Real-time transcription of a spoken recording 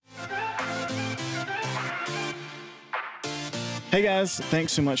Hey guys,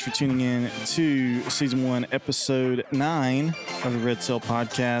 thanks so much for tuning in to Season 1, Episode 9 of the Red Cell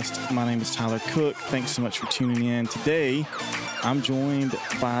Podcast. My name is Tyler Cook. Thanks so much for tuning in. Today, I'm joined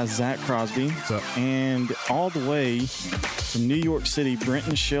by Zach Crosby. What's up? And all the way from New York City,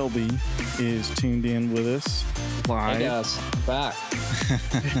 Brenton Shelby is tuned in with us live. Hey guys, back.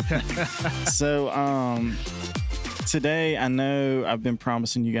 So, today, I know I've been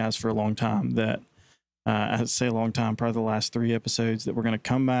promising you guys for a long time that I'd say a long time, probably the last 3 episodes, that we're going to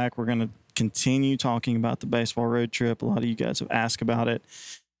come back. We're going to continue talking about the baseball road trip. A lot of you guys have asked about it.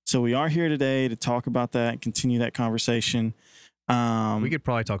 So we are here today to talk about that and continue that conversation. We could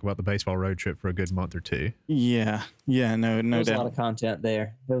probably talk about the baseball road trip for a good month or two. Yeah, no There's doubt. a lot of content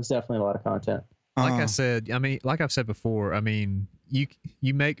there. There was definitely a lot of content. Like I said, like I've said before, you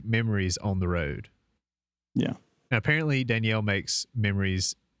make memories on the road. Yeah. Now, apparently Danielle makes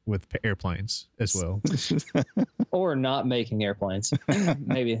memories with airplanes as well. Or not making airplanes.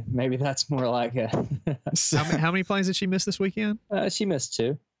 maybe that's more like it. How many planes did she miss this weekend? She missed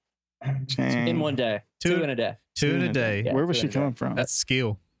 2 Dang. in one day. Two in a day. 2 in a day. Yeah, Where was 2 she in a day. coming from? That's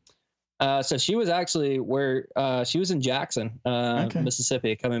skill. So she was actually she was in Jackson, Okay.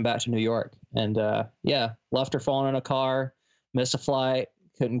 Mississippi, coming back to New York, and left her phone in a car, missed a flight,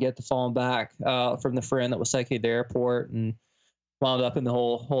 couldn't get the phone back from the friend that was taking her to the airport, and wound up in the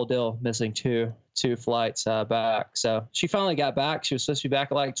whole deal, missing two flights back. So she finally got back. She was supposed to be back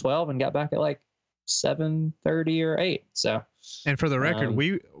at like 12 and got back at like 7:30 or 8. So. And for the record,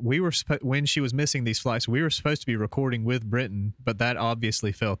 we were when she was missing these flights, we were supposed to be recording with Brenton, but that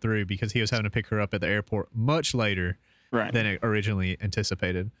obviously fell through because he was having to pick her up at the airport much later than it originally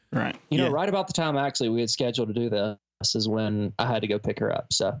anticipated. Right. You know, right about the time actually we had scheduled to do this is when I had to go pick her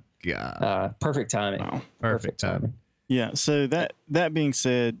up. So perfect timing. Wow. Perfect timing. Yeah. So that being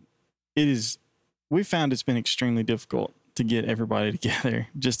said, we found it's been extremely difficult to get everybody together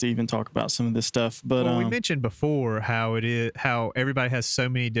just to even talk about some of this stuff. But we mentioned before how everybody has so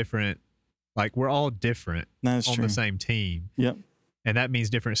many different, like we're all different on true. the same team. Yep. And that means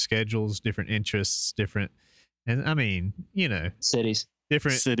different schedules, different interests, different, and Cities.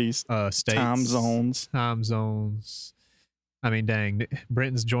 different cities, states, time zones. I mean, dang,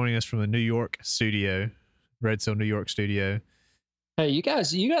 Brenton's joining us from the New York studio, Red Cell New York studio. Hey, you guys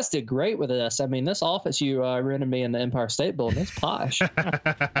did great with this. I mean, this office you rented me in the Empire State Building, it's posh.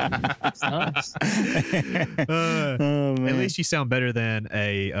 It's nice. Oh, man. At least you sound better than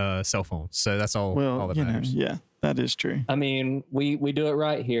a cell phone. So that's all that matters. Yeah, that is true. I mean, we do it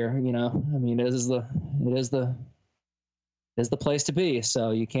right here, you know. I mean, it is the place to be. So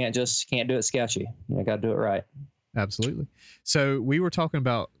you can't do it sketchy. You got to do it right. Absolutely. So we were talking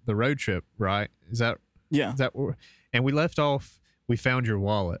about the road trip, right? Yeah. And we left off. We found your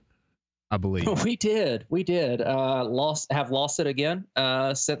wallet, I believe. We did. Have lost it again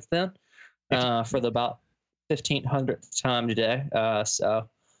since then for the about 1500th time today.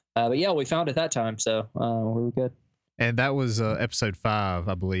 But yeah, we found it that time. So we were good. And that was episode 5,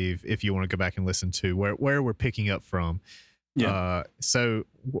 I believe, if you want to go back and listen to where we're picking up from. Yeah. So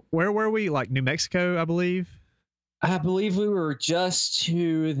where were we? Like New Mexico, I believe? I believe we were just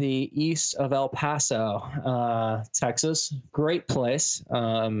to the east of El Paso, Texas. Great place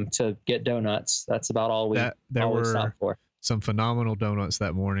to get donuts. That's about all we stopped for. Some phenomenal donuts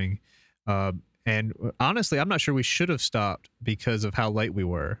that morning. And honestly, I'm not sure we should have stopped because of how late we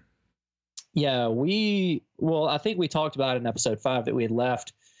were. Yeah, I think we talked about in episode 5 that we had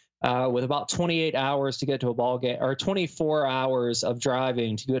left with about 28 hours to get to a ball game, or 24 hours of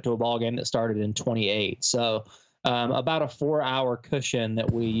driving to get to a ball game that started in 28. So about a 4-hour cushion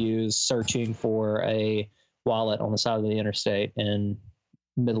that we use searching for a wallet on the side of the interstate in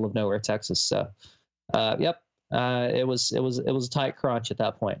middle of nowhere, Texas. So, it was a tight crunch at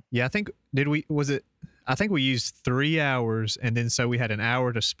that point. Yeah, I think we used 3 hours, and then so we had an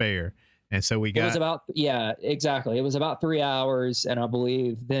hour to spare, and so we got. It was about exactly. It was about 3 hours, and I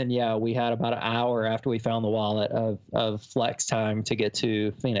believe then we had about an hour after we found the wallet of flex time to get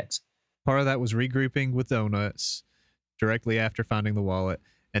to Phoenix. Part of that was regrouping with donuts directly after finding the wallet,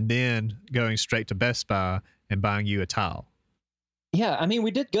 and then going straight to Best Buy and buying you a towel. Yeah, I mean,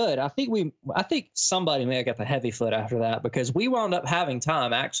 we did good. I think somebody may have got the heavy foot after that because we wound up having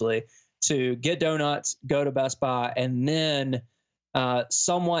time actually to get donuts, go to Best Buy, and then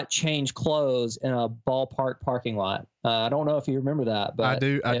somewhat change clothes in a ballpark parking lot. I don't know if you remember that, but I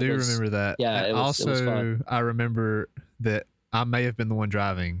do remember that. Yeah, it was fun. I remember that I may have been the one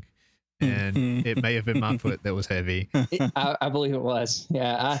driving, and it may have been my foot that was heavy. I believe it was.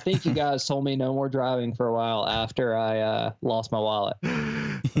 Yeah, I think you guys told me no more driving for a while after I lost my wallet.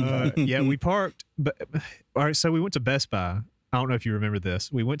 Yeah, we parked. But all right, so we went to Best Buy, I don't know if you remember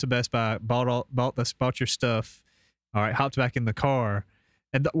this. We went to Best Buy, bought your stuff. All right, hopped back in the car,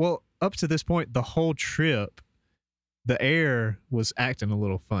 and up to this point, the whole trip, the air was acting a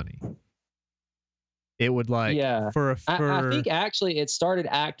little funny. It would I think actually it started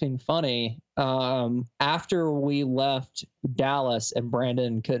acting funny after we left Dallas and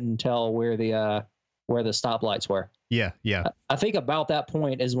Brandon couldn't tell where the stoplights were. Yeah. I think about that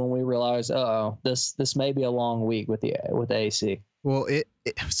point is when we realized, this may be a long week with the AC. Well,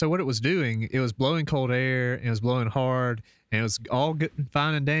 so what it was doing, it was blowing cold air, and it was blowing hard, and it was all good and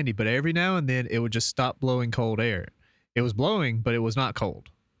fine and dandy, but every now and then it would just stop blowing cold air. It was blowing, but it was not cold.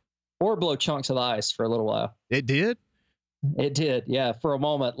 Or blow chunks of ice for a little while. It did? It did, yeah, for a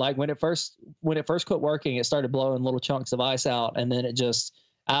moment. Like when it first quit working, it started blowing little chunks of ice out, and then it just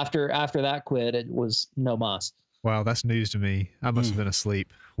after that quit, it was no mas. Wow, that's news to me. I must have been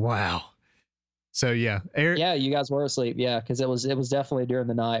asleep. Wow. So yeah, air. Yeah, you guys were asleep. Yeah, because it was definitely during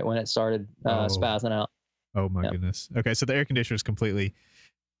the night when it started spazzing out. Oh my goodness. Okay, so the air conditioner is completely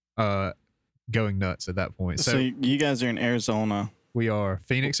going nuts at that point. So you guys are in Arizona. We are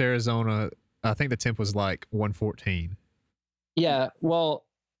Phoenix, Arizona. I think the temp was like 114. Yeah, well,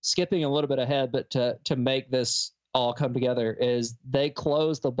 skipping a little bit ahead, but to make this all come together is they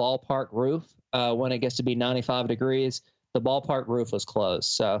close the ballpark roof when it gets to be 95 degrees. The ballpark roof was closed,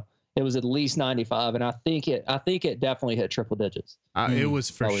 so it was at least 95, and I think it definitely hit triple digits. It was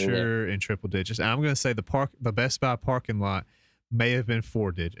for sure in triple digits. And I'm going to say the Best Buy parking lot may have been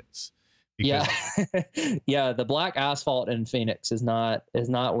 4 digits. Yeah, yeah. The black asphalt in Phoenix is not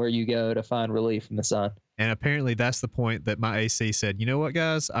where you go to find relief from the sun. And apparently, that's the point that my AC said, "You know what,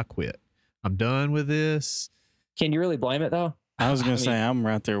 guys? I quit. I'm done with this." Can you really blame it though? I was going to say I'm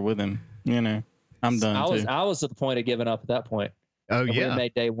right there with him. You know, I'm done. I was at the point of giving up at that point. Oh yeah, we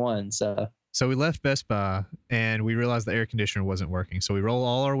made day one. So we left Best Buy and we realized the air conditioner wasn't working. So we roll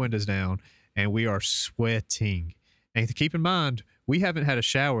all our windows down and we are sweating. And to keep in mind, we haven't had a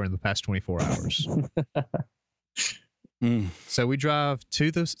shower in the past 24 hours. So we drive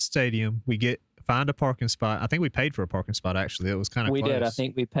to the stadium. We find a parking spot. I think we paid for a parking spot, actually. It was kind of close. We did. I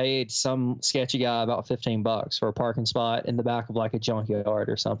think we paid some sketchy guy about $15 for a parking spot in the back of like a junkyard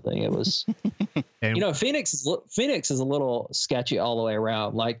or something. It was, Phoenix is a little sketchy all the way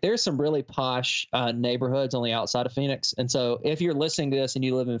around. Like there's some really posh neighborhoods on the outside of Phoenix. And so if you're listening to this and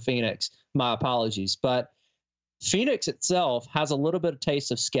you live in Phoenix, my apologies. But Phoenix itself has a little bit of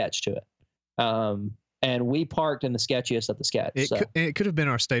taste of sketch to it. And we parked in the sketchiest of the sketch. It could have been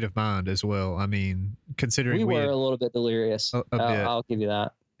our state of mind as well. I mean, considering we were a little bit delirious. A bit. I'll give you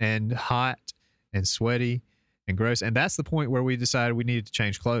that. And hot and sweaty and gross. And that's the point where we decided we needed to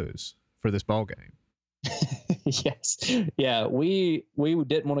change clothes for this ball game. Yes. Yeah. We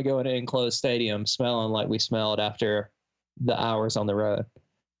didn't want to go in an enclosed stadium smelling like we smelled after the hours on the road.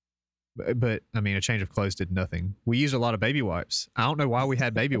 But I mean, a change of clothes did nothing. We used a lot of baby wipes. I don't know why we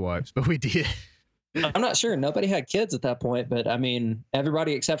had baby wipes, but we did. I'm not sure. Nobody had kids at that point, but I mean,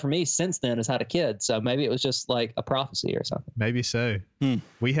 everybody except for me since then has had a kid. So maybe it was just like a prophecy or something. Maybe so.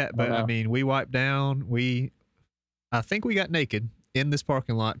 We had, but I mean, we wiped down. I think we got naked in this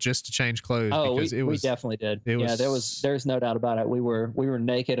parking lot just to change clothes. Oh, we definitely did. There's no doubt about it. We were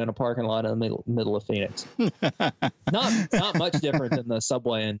naked in a parking lot in the middle of Phoenix. not much different than the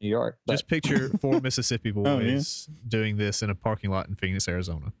subway in New York. But. Just picture 4 Mississippi boys doing this in a parking lot in Phoenix,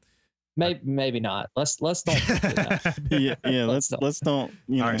 Arizona. Maybe not. Let's don't do that. Let's don't.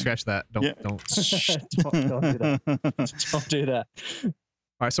 All right, scratch that. Don't do that. Don't do that. All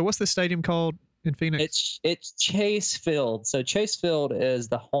right. So what's the stadium called in Phoenix? It's Chase Field. So Chase Field is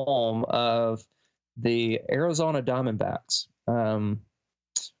the home of the Arizona Diamondbacks.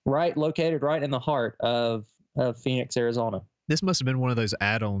 Located right in the heart of Phoenix, Arizona. This must have been one of those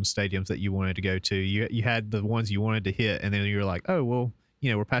add-on stadiums that you wanted to go to. You had the ones you wanted to hit, and then you were like, oh well.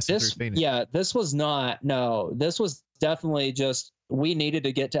 We're passing through Phoenix. Yeah, this was not. No, this was definitely just we needed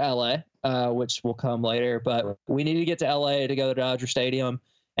to get to LA, which will come later. But we needed to get to LA to go to Dodger Stadium,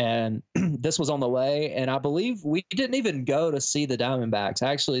 and this was on the way. And I believe we didn't even go to see the Diamondbacks.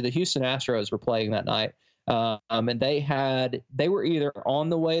 Actually, the Houston Astros were playing that night, and they were either on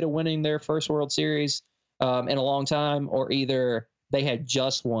the way to winning their first World Series in a long time, or either they had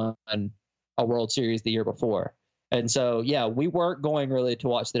just won a World Series the year before. And so, yeah, we weren't going really to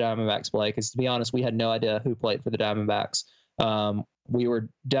watch the Diamondbacks play because, to be honest, we had no idea who played for the Diamondbacks. We were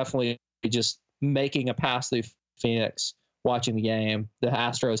definitely just making a pass through Phoenix, watching the game. The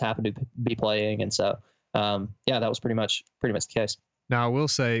Astros happened to be playing, and so, that was pretty much the case. Now, I will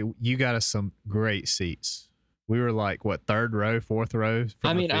say you got us some great seats. We were like, what, 3rd row, 4th row?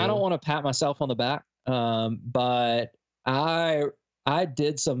 I mean, I don't want to pat myself on the back, but I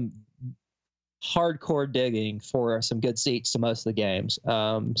did some hardcore digging for some good seats to most of the games.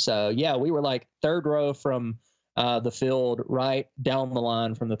 So yeah, we were like third row from the field, right down the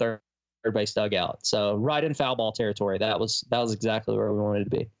line from the third base dugout. So right in foul ball territory. That was exactly where we wanted to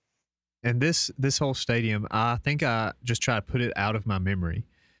be. And this whole stadium, I think I just try to put it out of my memory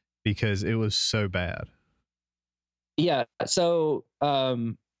because it was so bad. Yeah. So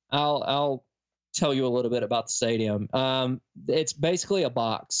I'll tell you a little bit about the stadium. It's basically a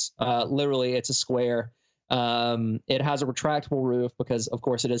box. Literally, it's a square. It has a retractable roof because, of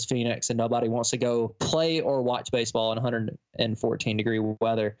course, it is Phoenix, and nobody wants to go play or watch baseball in 114-degree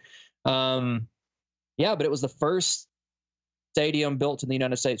weather. Yeah, but it was the first stadium built in the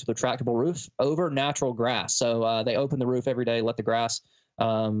United States with a retractable roof over natural grass. So they open the roof every day, let the grass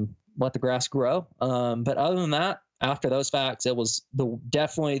grow. But other than that, after those facts, it was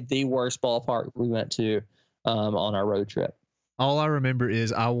definitely the worst ballpark we went to on our road trip. All I remember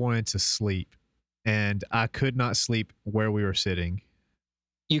is I wanted to sleep, and I could not sleep where we were sitting.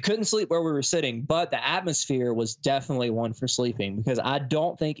 You couldn't sleep where we were sitting, but the atmosphere was definitely one for sleeping because I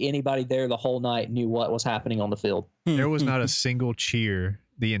don't think anybody there the whole night knew what was happening on the field. There was not a single cheer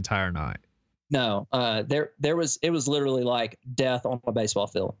the entire night. No, it was literally like death on a baseball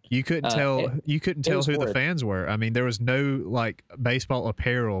field. You couldn't tell who the fans were. I mean, there was no like baseball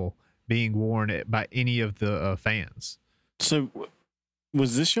apparel being worn by any of the fans. So,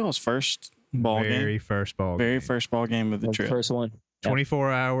 was this y'all's first ball game? Very first ball game of the trip. First one.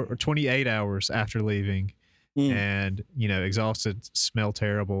 24 hour or 28 hours after leaving, and exhausted, smell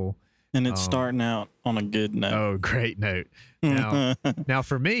terrible. And it's starting out on a good note. Oh, great note. Now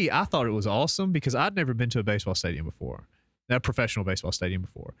for me, I thought it was awesome because I'd never been to a baseball stadium before, a professional baseball stadium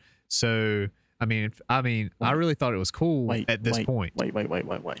before. So, I mean, I really thought it was cool at this point. Wait.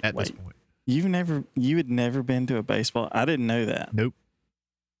 This point. You had never been to a baseball? I didn't know that. Nope.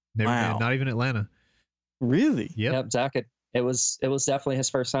 Never been, not even Atlanta. Really? Yep, Zach, it was definitely his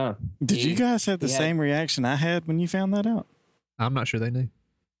first time. Did you guys have the same reaction I had when you found that out? I'm not sure they knew.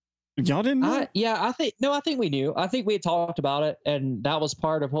 Y'all didn't know? I think we knew. I think we had talked about it, and that was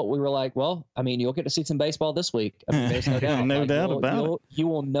part of what we were like, well, I mean, you'll get to see some baseball this week. I mean, there's no doubt. No doubt about it. You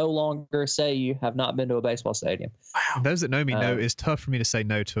will no longer say you have not been to a baseball stadium. Wow. Those that know me know it's tough for me to say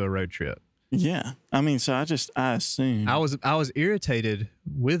no to a road trip. Yeah. I mean, so I assumed. I was irritated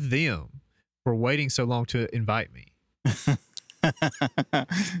with them for waiting so long to invite me.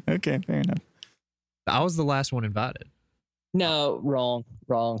 Okay, fair enough. I was the last one invited. No, wrong.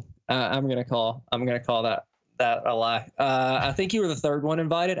 I'm gonna call that a lie. I think you were the third one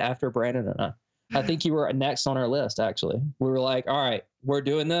invited after Brandon and I. I think you were next on our list. Actually, we were like, all right, we're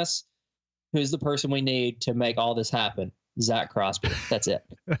doing this. Who's the person we need to make all this happen? Zach Crosby. That's it.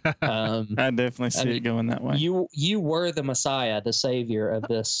 I definitely see it going that way. You were the Messiah, the savior of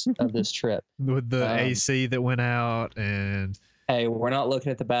this trip. With the AC that went out, and hey, we're not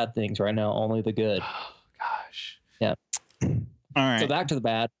looking at the bad things right now, only the good. Oh, gosh. Yeah. All right. So back to the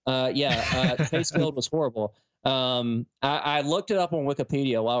bad. Chase Field was horrible. I looked it up on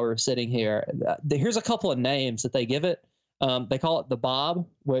Wikipedia while we were sitting here. Here's a couple of names that they give it. They call it the Bob,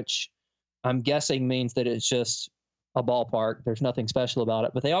 which I'm guessing means that it's just a ballpark. There's nothing special about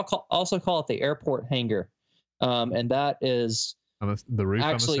it. But they also call it the Airport Hangar, and that is the roof.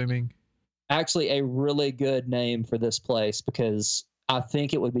 I'm assuming. Actually, a really good name for this place because I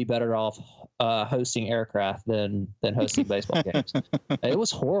think it would be better off hosting aircraft than hosting baseball games. It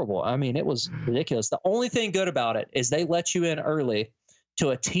was horrible. I mean, it was ridiculous. The only thing good about it is they let you in early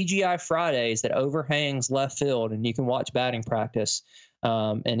to a TGI Fridays that overhangs left field, and you can watch batting practice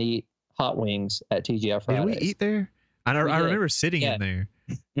and eat hot wings at TGI Fridays. Did we eat there? I remember sitting in there.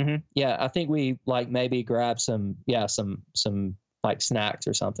 Mm-hmm. Yeah, I think we maybe grabbed some like snacks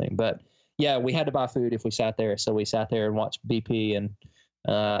or something, but. Yeah, we had to buy food if we sat there, so we sat there and watched BP and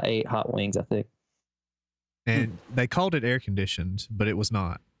ate hot wings, I think. And they called it air conditioned, but it was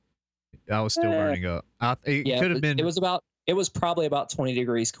not. I was still burning up. It could have been. It was probably about 20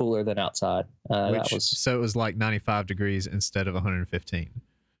 degrees cooler than outside. So it was like 95 degrees instead of 115.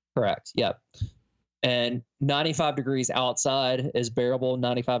 Correct. Yep. And 95 degrees outside is bearable.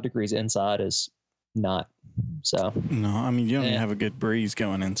 95 degrees inside is not. So no, I mean you don't even have a good breeze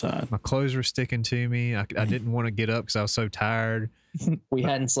going inside. My clothes were sticking to me. I didn't want to get up because I was so tired. We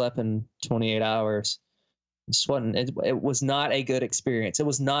hadn't slept in 28 hours. It was not a good experience. It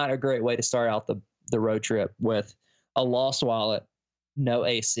was not a great way to start out the road trip with a lost wallet, no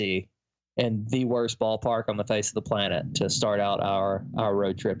AC, and the worst ballpark on the face of the planet to start out our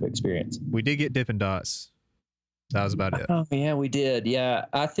road trip experience. We did get Dippin' Dots. That was about it. Oh yeah, we did. Yeah,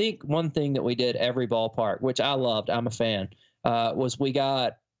 I think one thing that we did every ballpark, which I loved, I'm a fan, was we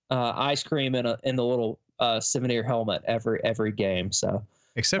got ice cream in the little souvenir helmet every game. So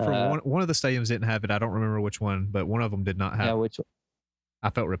except for one of the stadiums didn't have it. I don't remember which one, but one of them did not have. Yeah, which I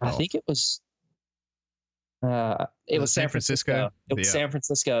felt ripped off. I think it was. It was San Francisco. It was San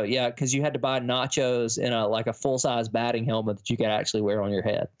Francisco, yeah, because you had to buy nachos in a full-size batting helmet that you could actually wear on your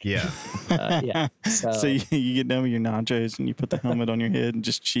head. Yeah, yeah. So you get done with your nachos and you put the helmet on your head and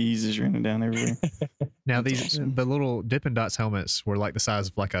just cheese is running down everywhere. Now the little Dippin' Dots helmets were like the size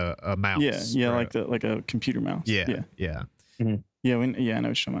of like a mouse. Yeah, like a computer mouse. Yeah. Mm-hmm. Yeah, I know what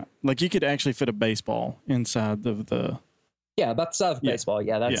you're talking about. Like you could actually fit a baseball inside of the. Yeah, about the size of baseball.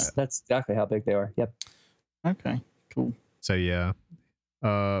 Yeah, that's exactly how big they are. Yep. Okay, cool. So yeah,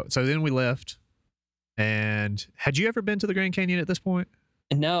 so then we left. And had you ever been to the Grand Canyon at this point?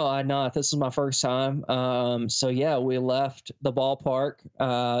 No, I'm not. This is my first time. So yeah, we left the ballpark,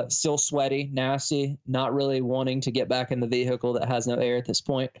 still sweaty, nasty, not really wanting to get back in the vehicle that has no air at this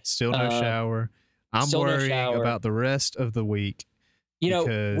point. Still no shower. I'm worrying about the rest of the week. You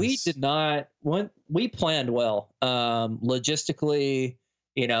know, we did not. We planned well, logistically.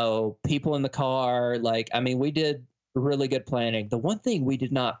 You know, people in the car. Like, I mean, we did really good planning. The one thing we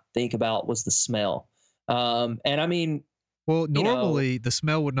did not think about was the smell. And I mean, well, normally the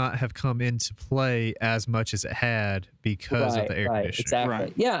smell would not have come into play as much as it had because of the air conditioning. Exactly.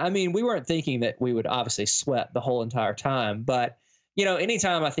 Right. Yeah, I mean, we weren't thinking that we would obviously sweat the whole entire time, but you know,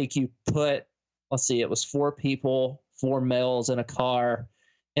 anytime I think you put, let's see, it was 4 people, 4 males in a car,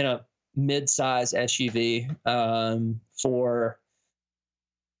 in a mid-size SUV, for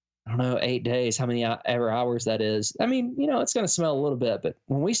I don't know, 8 days, how many hours that is. I mean, you know, it's going to smell a little bit, but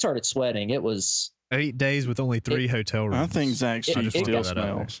when we started sweating, it was 8 days with only 3 hotel rooms. I think Zach still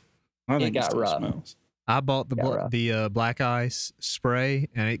smells. I think it got rough. Smells. I bought the black ice spray,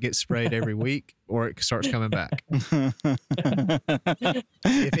 and it gets sprayed every week, or it starts coming back.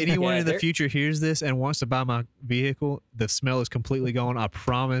 If anyone in the future hears this and wants to buy my vehicle, the smell is completely gone. I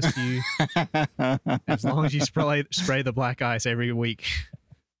promise you. As long as you spray the black ice every week.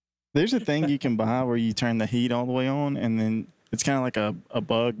 There's a thing you can buy where you turn the heat all the way on, and then it's kind of like a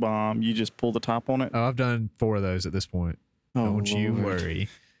bug bomb. You just pull the top on it. Oh, I've done 4 of those at this point. Don't you worry.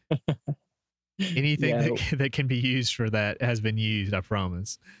 Anything that can be used for that has been used, I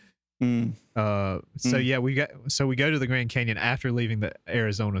promise. So yeah, we go to the Grand Canyon after leaving the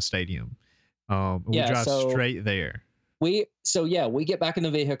Arizona Stadium. We drive straight there. We get back in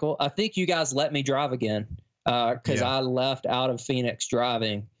the vehicle. I think you guys let me drive again because I left out of Phoenix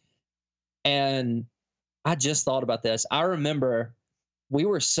driving. And I just thought about this. I remember we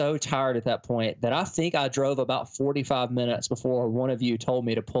were so tired at that point that I think I drove about 45 minutes before one of you told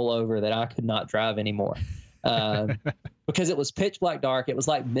me to pull over that I could not drive anymore. Because it was pitch black dark. It was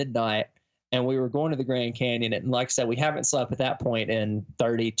like midnight and we were going to the Grand Canyon. And like I said, we haven't slept at that point in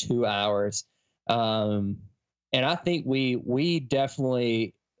 32 hours. And I think we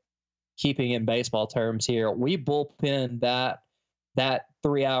definitely, keeping in baseball terms here, we bullpen that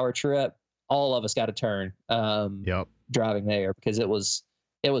 3-hour trip. All of us got a turn driving there because it was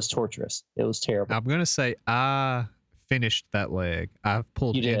torturous. It was terrible. I'm going to say I finished that leg. I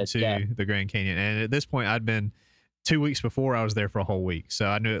pulled into the Grand Canyon. And at this point, I'd been 2 weeks before I was there for a whole week. So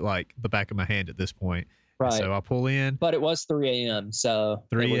I knew it like the back of my hand at this point. Right. So I pull in. But it was 3 a.m. So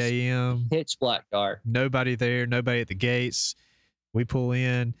 3 a.m. Pitch black dark. Nobody there. Nobody at the gates. We pull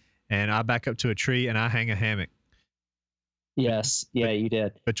in and I back up to a tree and I hang a hammock. Yes. Yeah, you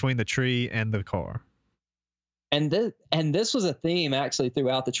did. Between the tree and the car. And this was a theme actually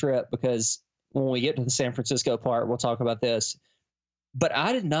throughout the trip because when we get to the San Francisco part, we'll talk about this. But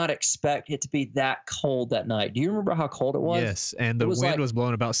I did not expect it to be that cold that night. Do you remember how cold it was? Yes, and the wind was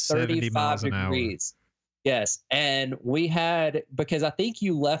blowing about 70 miles an hour. Yes, and we had, because I think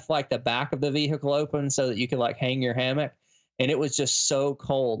you left like the back of the vehicle open so that you could like hang your hammock. And it was just so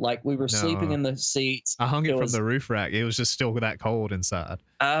cold. Like we were sleeping in the seats. I hung it from the roof rack. It was just still that cold inside.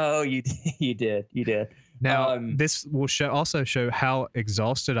 Oh, you did. Now, this will also show how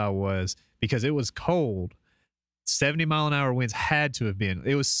exhausted I was because it was cold. 70-mile-an-hour winds had to have been.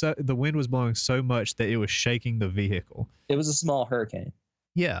 It was the wind was blowing so much that it was shaking the vehicle. It was a small hurricane.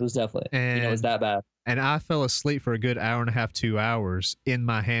 Yeah. It was definitely. It was that bad. And I fell asleep for a good hour and a half, 2 hours in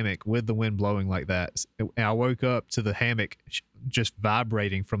my hammock with the wind blowing like that. And I woke up to the hammock just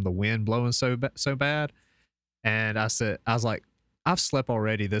vibrating from the wind blowing so bad. And I was like, I've slept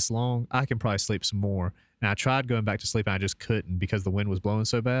already this long. I can probably sleep some more. And I tried going back to sleep and I just couldn't because the wind was blowing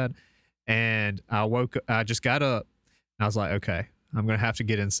so bad. And I just got up and I was like, okay, I'm going to have to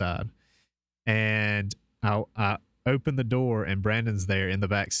get inside. And I open the door and Brandon's there in the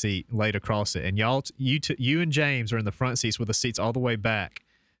back seat, laid across it, and you and James are in the front seats with the seats all the way back,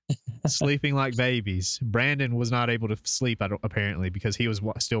 sleeping like babies. Brandon was not able to sleep apparently because he was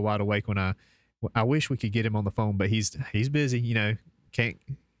still wide awake when I wish we could get him on the phone, but he's busy. Can't.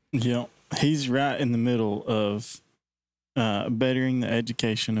 Yeah, he's right in the middle of bettering the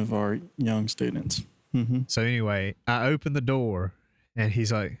education of our young students. Mm-hmm. So anyway, I opened the door and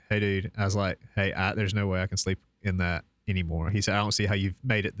he's like, "Hey, dude." I was like, "Hey, there's no way I can sleep in that anymore." He said, "I don't see how you've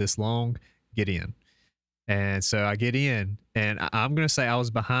made it this long. Get in." And so I get in, and I'm going to say I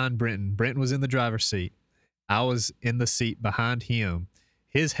was behind Brenton. Brenton was in the driver's seat. I was in the seat behind him.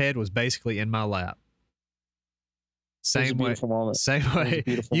 His head was basically in my lap. Same way.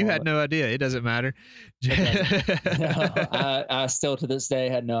 You had no idea. It doesn't matter. No, I still to this day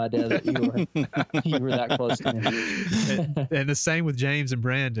had no idea that you were that close to me. And the same with James and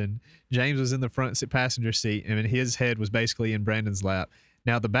Brandon. James was in the front passenger seat, and his head was basically in Brandon's lap.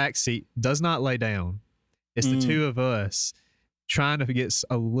 Now the back seat does not lay down. It's the two of us trying to get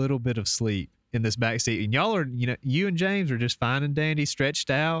a little bit of sleep in this back seat, and y'all are, you and James are just fine and dandy,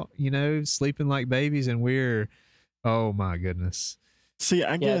 stretched out, sleeping like babies, and we're. Oh my goodness. See,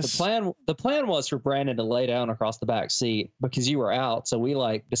 I guess the plan was for Brandon to lay down across the back seat because you were out. So we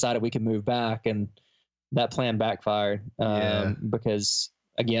decided we could move back, and that plan backfired because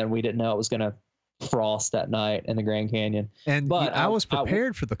again, we didn't know it was going to frost that night in the Grand Canyon. But I was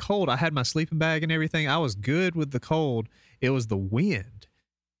prepared for the cold. I had my sleeping bag and everything. I was good with the cold. It was the wind.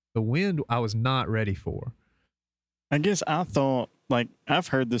 The wind I was not ready for. I guess I thought, I've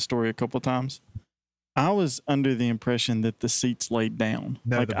heard this story a couple of times. I was under the impression that the seats laid down.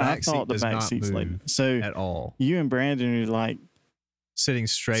 No, the back seat does not move so at all. You and Brandon are sitting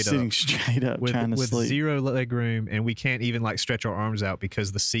straight up with, trying to sleep. With zero leg room, and we can't even stretch our arms out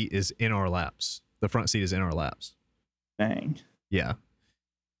because the seat is in our laps. The front seat is in our laps. Dang. Yeah.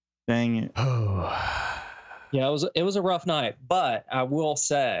 Dang it. Oh. Yeah, it was a rough night, but I will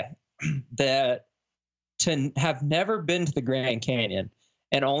say that to have never been to the Grand Canyon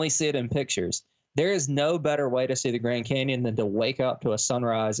and only see it in pictures, there is no better way to see the Grand Canyon than to wake up to a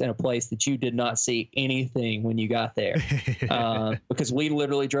sunrise in a place that you did not see anything when you got there. Because we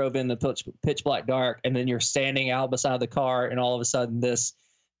literally drove in the pitch black dark, and then you're standing out beside the car, and all of a sudden this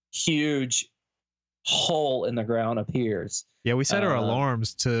huge hole in the ground appears. Yeah, we set our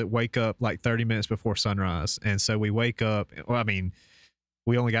alarms to wake up 30 minutes before sunrise. And so we wake up. Well, I mean,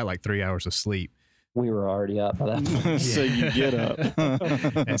 we only got 3 hours of sleep. We were already up by that point. So you get up.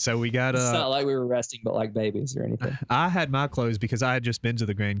 And so we got up. It's not like we were resting, but like babies or anything. I had my clothes because I had just been to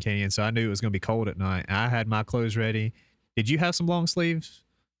the Grand Canyon, so I knew it was going to be cold at night. I had my clothes ready. Did you have some long sleeves?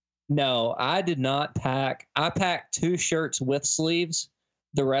 No, I did not pack. I packed 2 shirts with sleeves,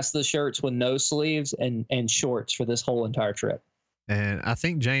 the rest of the shirts with no sleeves, and shorts for this whole entire trip. And I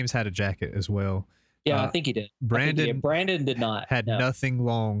think James had a jacket as well. Yeah, I think he did. Brandon did not. Had nothing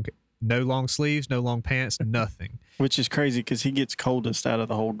long. No long sleeves, no long pants, nothing. Which is crazy because he gets coldest out of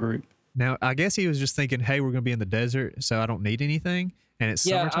the whole group. Now, I guess he was just thinking, hey, we're going to be in the desert, so I don't need anything. And it's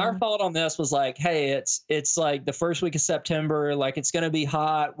summertime. Our thought on this was hey, it's like the first week of September. It's going to be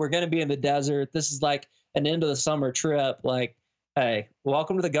hot. We're going to be in the desert. This is an end of the summer trip. Hey,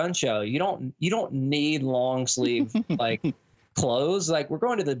 welcome to the gun show. You don't need long sleeve clothes. We're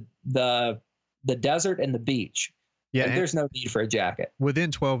going to the desert and the beach. Yeah, there's no need for a jacket. Within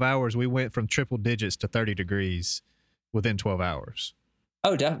 12 hours, we went from triple digits to 30 degrees within 12 hours.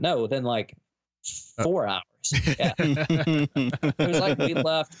 Oh, no, within 4 hours. Yeah. It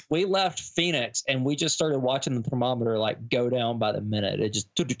was we left Phoenix and we just started watching the thermometer go down by the minute. It just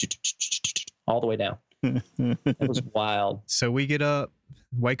all the way down. It was wild. So we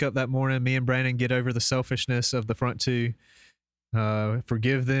wake up that morning, me and Brandon get over the selfishness of the front two,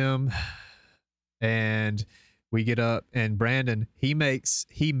 forgive them, and we get up, and Brandon, he makes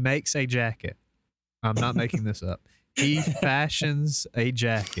a jacket. I'm not making this up. He fashions a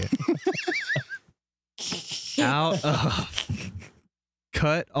jacket out of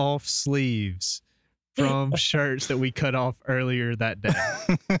cut off sleeves from shirts that we cut off earlier that day.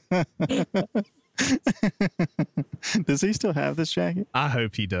 Does he still have this jacket? I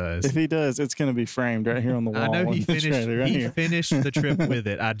hope he does. If he does, it's going to be framed right here on the wall. I know he finished the trip with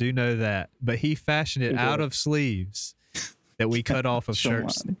it. I do know that. But he fashioned it out of sleeves that we cut off of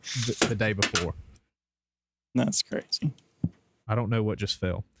shirts the day before. That's crazy. I don't know what just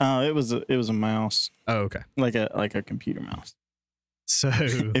fell. Oh, it was a mouse. Oh, okay. Like a computer mouse. So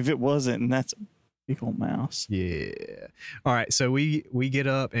if it wasn't, that's a big old mouse. Yeah. All right. So we get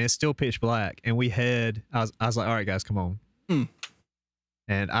up and it's still pitch black, and we head. I was like, all right, guys, come on.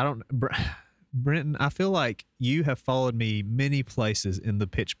 And Brenton, I feel like you have followed me many places in the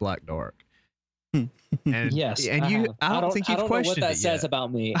pitch black dark. And yes, and I don't think you've questioned it yet. I don't know what that says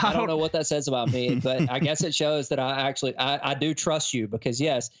about me. I don't know what that says about me, but I guess it shows that I do trust you, because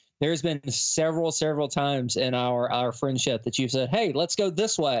yes, there's been several times in our friendship that you've said, "Hey, let's go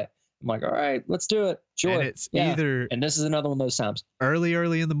this way." I'm like, "All right, let's do it." Sure. And it's either, and this is another one of those times. Early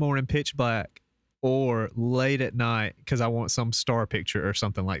in the morning, pitch black, or late at night because I want some star picture or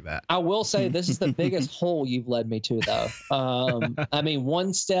something like that. I will say this is the biggest hole you've led me to, though. I mean,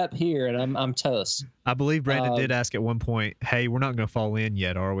 one step here and I'm toast. I believe Brandon did ask at one point, "Hey, we're not going to fall in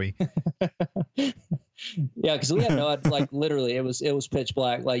yet, are we?" Yeah, because we had no, like, literally it was pitch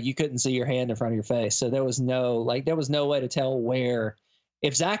black. Like, you couldn't see your hand in front of your face, so there was no way to tell where.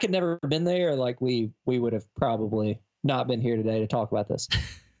 If Zach had never been there, like, we would have probably not been here today to talk about this.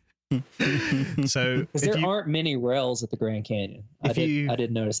 So because there aren't many rails at the Grand Canyon. I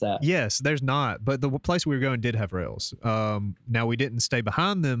did notice that. Yes, there's not, but the place we were going did have rails. Now we didn't stay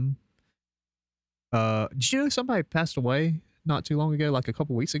behind them. Did you know somebody passed away not too long ago, like a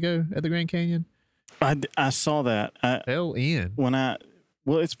couple weeks ago at the Grand Canyon? I saw that. Fell in.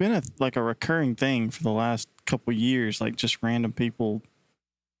 Well, it's been a recurring thing for the last couple years, like just random people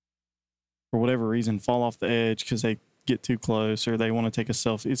for whatever reason fall off the edge because they get too close or they want to take a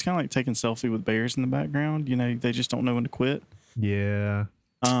selfie. It's kind of like taking a selfie with bears in the background. You know, they just don't know when to quit. Yeah.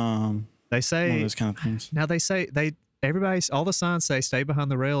 They say one of those kind of things. Now they say all the signs say stay behind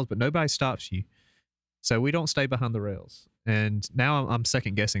the rails, but nobody stops you. So we don't stay behind the rails. And now I'm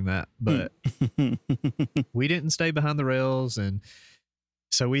second guessing that, but we didn't stay behind the rails. And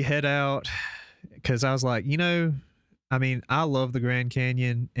so we head out because I was like, I mean, I love the Grand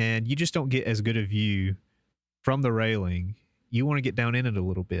Canyon and you just don't get as good a view from the railing. You want to get down in it a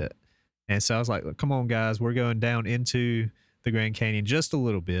little bit. And so I was like, come on, guys, we're going down into the Grand Canyon just a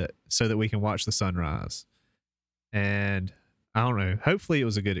little bit so that we can watch the sunrise. And I don't know, hopefully it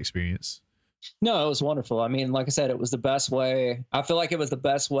was a good experience. No, it was wonderful. I mean, like I said, it was the best way. I feel like it was the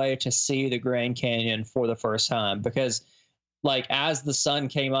best way to see the Grand Canyon for the first time because, like, as the sun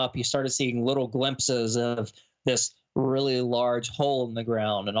came up, you started seeing little glimpses of this really large hole in the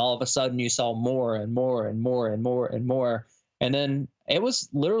ground, and all of a sudden you saw more and more and more and more and more. And then it was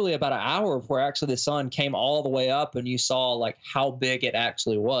literally about an hour before actually the sun came all the way up and you saw like how big it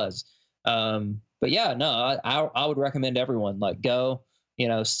actually was. But yeah, no, I would recommend everyone like go,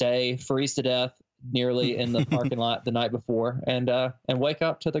 stay, freeze to death nearly in the parking lot the night before and wake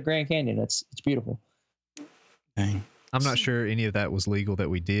up to the Grand Canyon. It's beautiful. Dang. I'm not sure any of that was legal that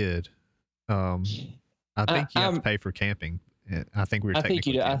we did. I think you have to pay for camping. I think we were. I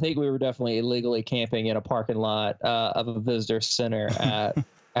think we were definitely illegally camping in a parking lot of a visitor center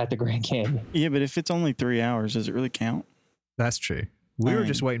at the Grand Canyon. Yeah, but if it's only 3 hours, does it really count? That's true. We were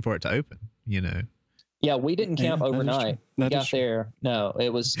just waiting for it to open. Yeah, it didn't camp overnight. We got there. No,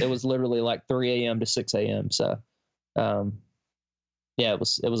 it was literally like 3 a.m. to 6 a.m. So, yeah, it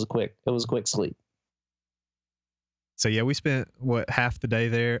was a quick sleep. So yeah, we spent half the day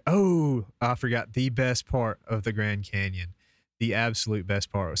there. Oh, I forgot the best part of the Grand Canyon, the absolute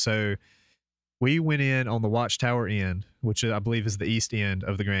best part. So we went in on the Watchtower end, which I believe is the east end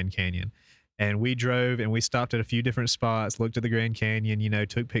of the Grand Canyon. And we drove and we stopped at a few different spots, looked at the Grand Canyon,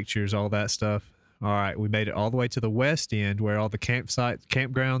 took pictures, all that stuff. All right, we made it all the way to the west end where all the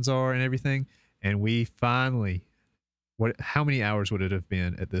campgrounds are and everything. And we finally, how many hours would it have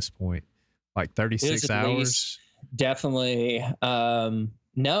been at this point? Like 36 hours? Definitely.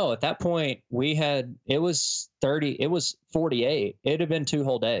 No, at that point it was 48. It'd have been 2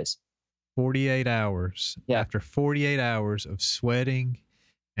 whole days. 48 hours. Yeah. After 48 hours of sweating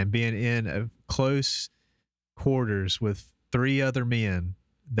and being in a close quarters with 3 other men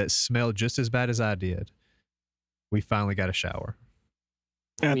that smelled just as bad as I did, we finally got a shower.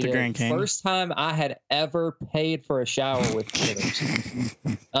 At the Grand Canyon. First time I had ever paid for a shower with critters.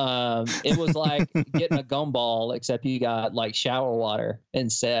 It was like getting a gumball, except you got like shower water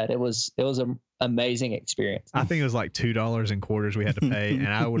instead. It was an amazing experience. I think it was like $2 in quarters we had to pay, and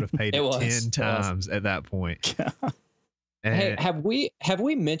I would have paid it 10 times at that point. Hey, have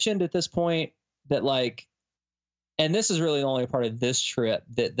we mentioned at this point that like, and this is really the only part of this trip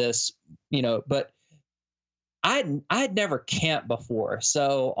that this, but I'd never camped before.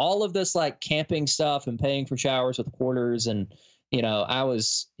 So all of this like camping stuff and paying for showers with quarters and, I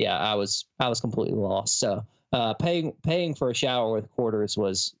was completely lost. So paying for a shower with quarters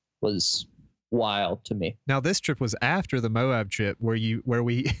was wild to me. Now this trip was after the Moab trip where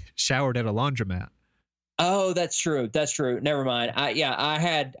we showered at a laundromat. Oh, that's true. Never mind. I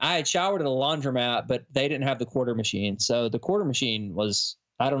had showered at a laundromat, but they didn't have the quarter machine. So the quarter machine was,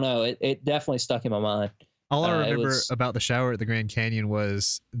 I don't know. It definitely stuck in my mind. All I remember about the shower at the Grand Canyon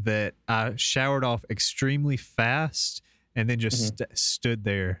was that I showered off extremely fast and then just stood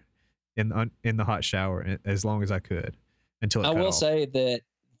there in the hot shower as long as I could until it cut off. Say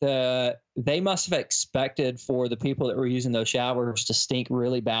that they must have expected for the people that were using those showers to stink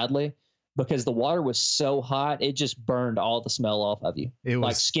really badly, because the water was so hot it just burned all the smell off of you. It was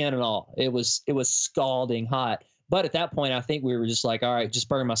like skin and all. It was scalding hot. But at that point, I think we were just like, all right, just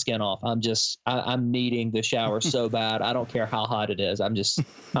burn my skin off. I'm needing the shower so bad. I don't care how hot it is.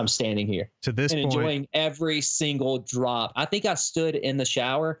 I'm standing here to this and point, enjoying every single drop. I think I stood in the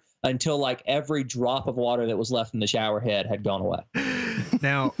shower until like every drop of water that was left in the shower head had gone away.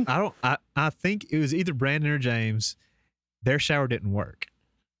 Now, I think it was either Brandon or James. Their shower didn't work.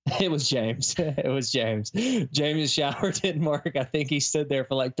 It was James. James' shower didn't work. I think he stood there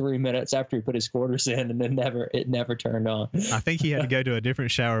for like 3 minutes after he put his quarters in, and then it never turned on. I think he had to go to a different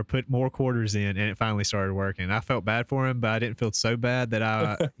shower, put more quarters in, and it finally started working. I felt bad for him, but I didn't feel so bad that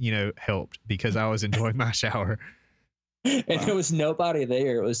I, helped, because I was enjoying my shower. And there was nobody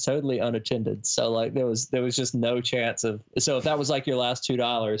there. It was totally unattended. So like there was just no chance of. So if that was like your last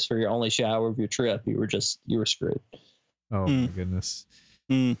 $2 for your only shower of your trip, you were screwed. Oh my goodness.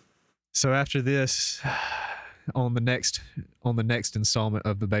 So after this, on the next installment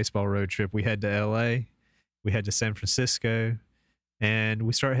of the baseball road trip, we head to LA, we head to San Francisco, and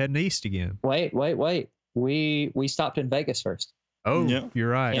we start heading east again. Wait. We stopped in Vegas first. Oh, yeah.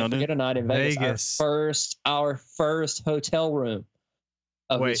 You're right. Can't forget a night in Vegas. Our first hotel room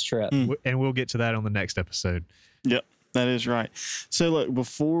of this trip. And we'll get to that on the next episode. Yep, that is right. So look,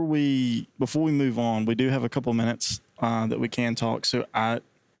 before we move on, we do have a couple minutes that we can talk. So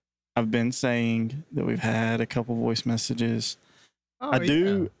I've been saying that we've had a couple voice messages.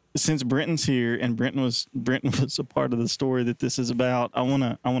 Since Brenton's here, and Brenton was a part of the story that this is about. I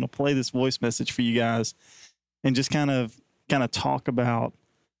wanna play this voice message for you guys, and just kind of talk about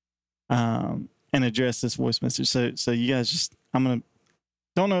and address this voice message. So you guys don't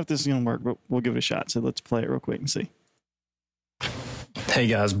know if this is gonna work, but we'll give it a shot. So let's play it real quick and see. Hey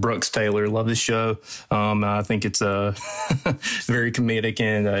guys, Brooks Taylor. Love this show. I think it's very comedic,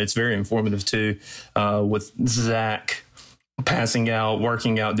 and it's very informative too. With Zach passing out,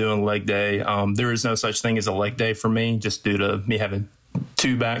 working out, doing leg day. There is no such thing as a leg day for me, just due to me having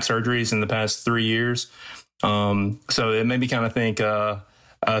 2 back surgeries in the past 3 years. So it made me kind of think.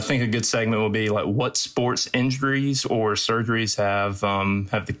 I think a good segment will be like, what sports injuries or surgeries have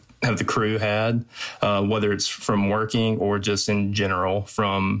the crew had, whether it's from working or just in general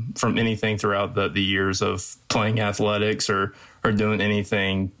from anything throughout the years of playing athletics or doing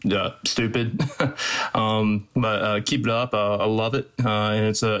anything stupid. But keep it up. I love it. And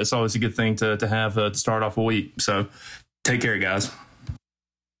it's always a good thing to have to start off a week. So take care, guys.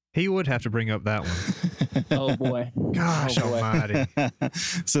 He would have to bring up that one. Oh boy. Gosh almighty.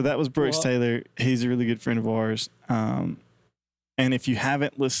 So that was Brooks Taylor. He's a really good friend of ours. And if you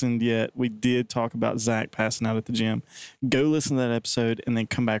haven't listened yet, we did talk about Zach passing out at the gym. Go listen to that episode and then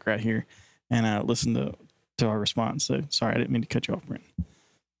come back right here and listen to our response. So sorry, I didn't mean to cut you off, Brent.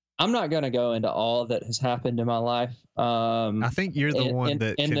 I'm not going to go into all that has happened in my life. I think you're the one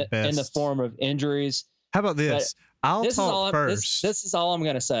that in the form of injuries. How about this? I'll talk first. This is all I'm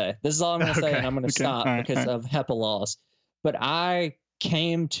going to say. This is all I'm going to say, and I'm going to stop because of HEPA laws. But I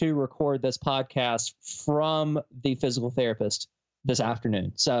came to record this podcast from the physical therapist this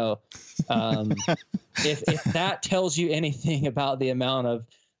afternoon. So if that tells you anything about the amount of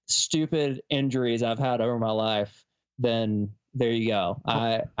stupid injuries I've had over my life, then there you go.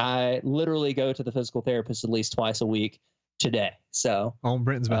 I literally go to the physical therapist at least twice a week today. So on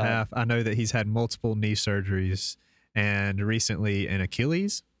Brenton's behalf, I know that he's had multiple knee surgeries and recently an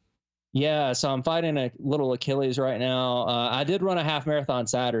Achilles. Yeah, so I'm fighting a little Achilles right now. I did run a half marathon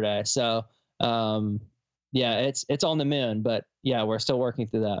Saturday, so yeah, it's on the mend, but yeah, we're still working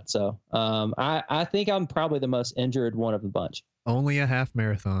through that. So I think I'm probably the most injured one of the bunch. Only a half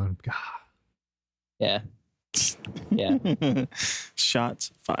marathon. God. Yeah. Yeah.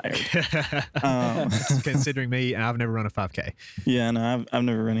 Shots fired. Considering me, I've never run a 5K. Yeah, no, I've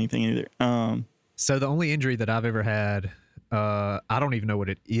never run anything either. So the only injury that I've ever had, I don't even know what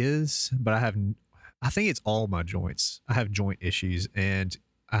it is, but I think it's all my joints. I have joint issues and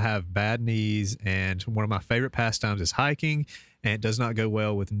I have bad knees, and one of my favorite pastimes is hiking, and it does not go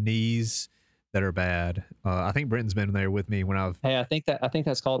well with knees that are bad. I think Brenton's been there with me when I've. Hey, I think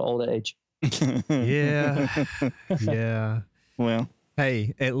that's called old age. Yeah. Yeah. Well,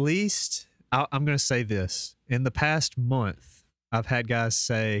 hey, at least I'm going to say this. In the past month, I've had guys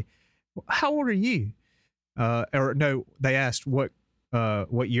say, "How old are you?" Or no, they asked, "What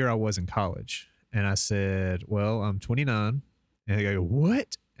what year I was in college. And I said, well, I'm 29. And they go,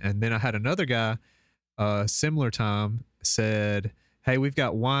 what? And then I had another guy, similar time, said, hey, we've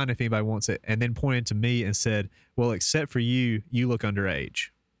got wine if anybody wants it. And then pointed to me and said, well, except for you, you look underage.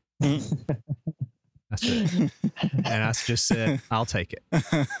 That's it. And I just said, I'll take it.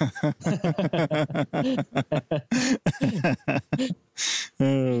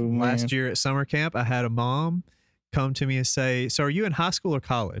 Last year at summer camp, I had a mom come to me and say, so are you in high school or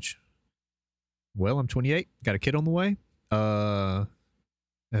college? Well, I'm 28. Got a kid on the way. I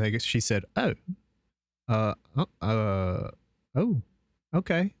guess she said, oh,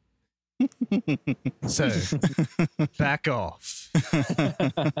 okay. So back off.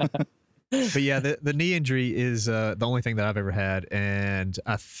 But yeah, the knee injury is the only thing that I've ever had, and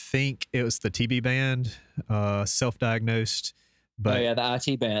I think it was the TB band, self-diagnosed. But the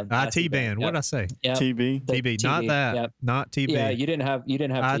IT band. IT band. What did I say? Yep. TB. Not that. Yep. Not TB. Yeah, you didn't have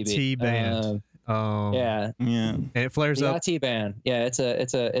TB. IT band. Yeah. And it flares the up. IT band. Yeah, it's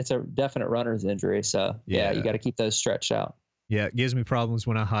a definite runner's injury. So yeah, you got to keep those stretched out. Yeah, it gives me problems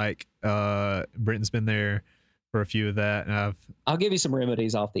when I hike. Britton's been there for a few of that, and I'll give you some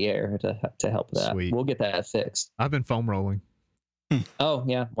remedies off the air to help that. Sweet. We'll get that fixed. I've been foam rolling. Oh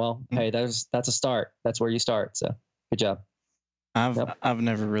yeah, well, hey, that's a start. That's where you start. So good job. I've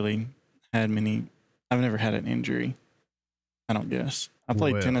never really had many. I've never had an injury. I don't guess. I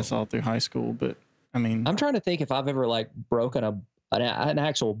played tennis all through high school, but I mean, I'm trying to think if I've ever like broken an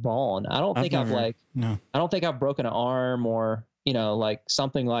actual bone. I don't think I don't think I've broken an arm or like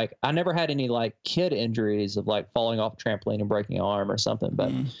something like. I never had any like kid injuries of like falling off a trampoline and breaking an arm or something,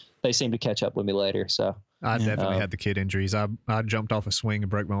 but they seem to catch up with me later. So I definitely had the kid injuries. I jumped off a swing and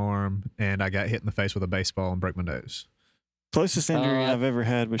broke my arm, and I got hit in the face with a baseball and broke my nose. Closest injury I've ever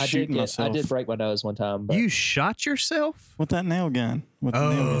had was shooting myself. I did break my nose one time. But... You shot yourself? With that nail gun.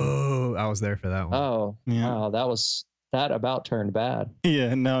 I was there for that one. Oh, yeah. Wow. That about turned bad.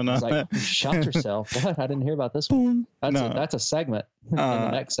 Yeah, no. I was like, you shot yourself. What? I didn't hear about this one. That's a segment in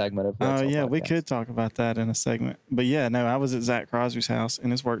the next segment of yeah, we could talk about that in a segment. But yeah, no, I was at Zach Crosby's house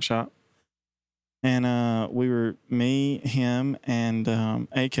in his workshop. And we were me, him, and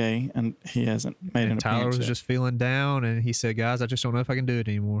AK, and he hasn't made an appearance. Tyler was just feeling down, and he said, "Guys, I just don't know if I can do it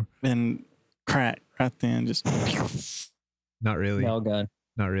anymore." And crack right then, just not really. Nail gun.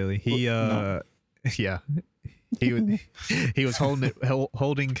 Not really. He yeah, he was holding. I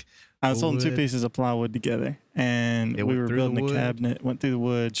was holding two pieces of plywood together, and we were building a cabinet. Went through the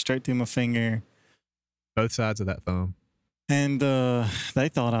wood, straight through my finger, both sides of that thumb. And they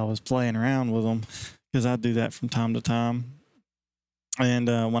thought I was playing around with them because I do that from time to time. And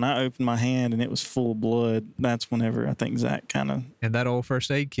when I opened my hand and it was full of blood, that's whenever I think Zach kind of... And that old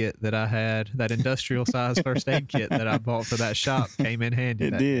first aid kit that I had, that industrial size first aid kit that I bought for that shop came in handy.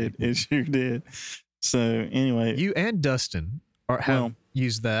 It did. It sure did. So anyway... You and Dustin have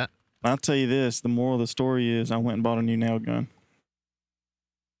used that. I'll tell you this. The moral of the story is I went and bought a new nail gun.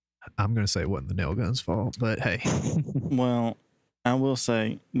 I'm going to say it wasn't the nail gun's fault, but hey. Well, I will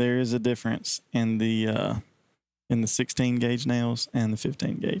say there is a difference in the 16 gauge nails and the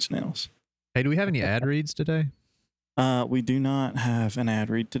 15 gauge nails. Hey, do we have any ad reads today? We do not have an ad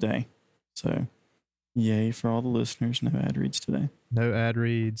read today. So yay for all the listeners. No ad reads today. No ad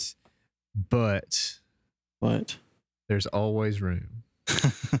reads, but there's always room.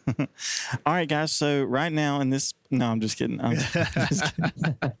 All right, guys. So right now in this, no, I'm just kidding. I'm just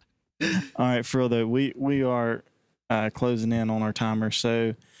kidding. All right, for real though, we are closing in on our timer,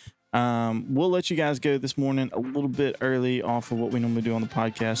 so we'll let you guys go this morning a little bit early off of what we normally do on the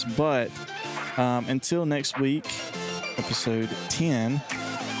podcast. But until next week, episode 10,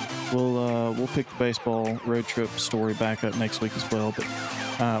 we'll pick the baseball road trip story back up next week as well.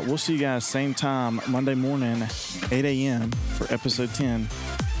 But we'll see you guys same time Monday morning, 8 a.m. for episode 10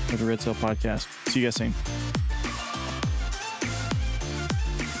 of the Red Cell Podcast. See you guys soon.